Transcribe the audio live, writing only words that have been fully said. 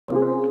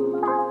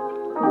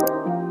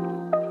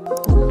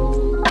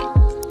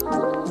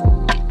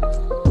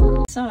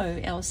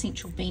So our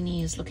Essential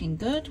Beanie is looking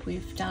good.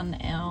 We've done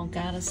our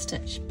garter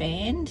stitch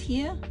band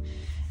here,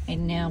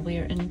 and now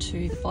we're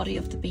into the body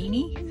of the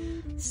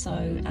beanie. So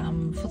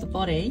for the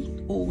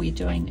body, all we're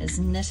doing is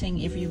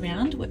knitting every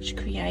round, which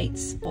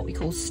creates what we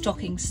call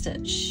stocking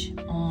stitch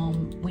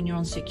when you're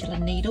on circular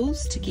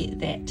needles. To get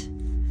that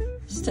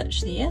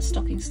stitch there,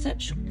 stocking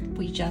stitch,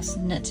 we just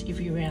knit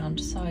every round.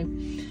 So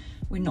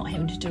we're not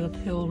having to do a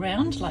purl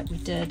round like we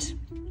did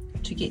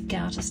to get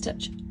garter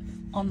stitch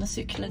on the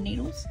circular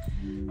needles.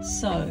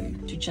 So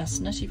to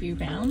just knit every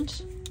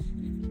round,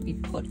 we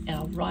put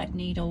our right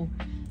needle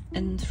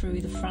in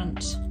through the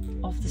front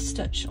of the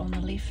stitch on the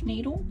left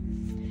needle,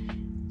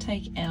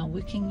 take our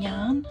working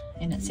yarn,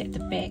 and it's at the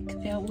back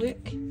of our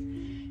work,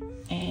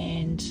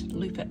 and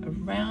loop it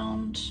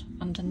around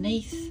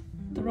underneath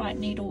the right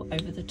needle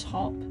over the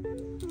top,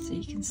 so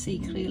you can see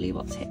clearly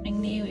what's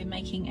happening there. We're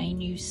making a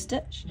new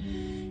stitch,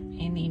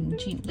 and then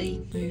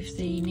gently move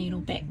the needle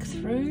back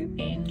through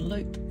and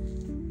loop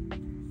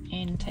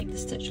and take the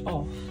stitch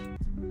off.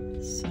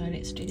 So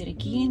let's do that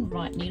again.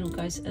 Right needle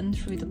goes in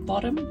through the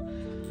bottom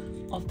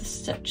of the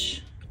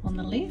stitch on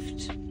the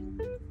left,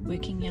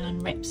 working yarn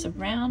wraps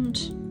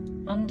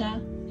around, under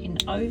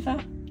and over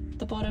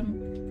the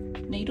bottom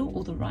needle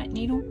or the right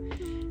needle,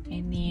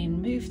 and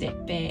then move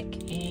that back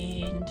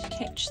and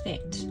catch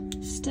that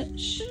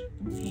stitch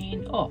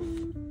and off.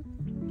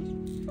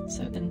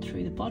 So in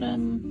through the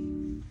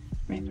bottom,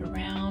 wrap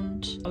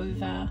around,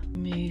 over,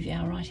 move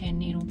our right hand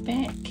needle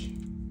back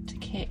to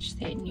catch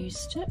that new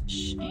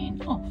stitch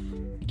and off.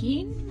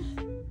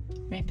 Again,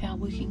 wrap our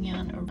working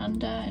yarn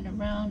under and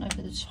around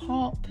over the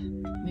top,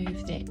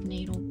 move that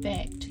needle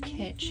back to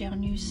catch our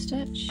new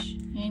stitch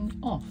and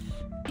off.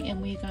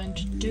 And we're going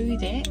to do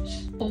that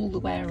all the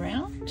way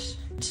around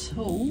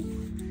until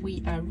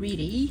we are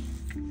ready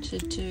to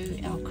do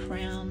our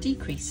crown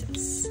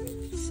decreases.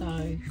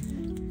 So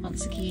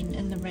once again,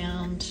 in the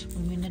round,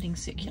 when we're knitting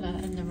circular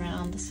in the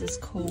round, this is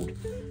called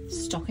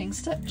stocking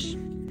stitch,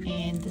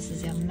 and this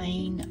is our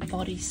main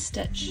body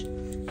stitch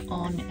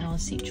on our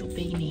Essential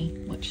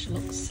Beanie, which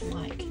looks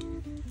like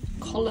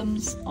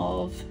columns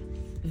of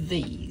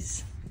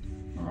V's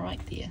right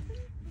there.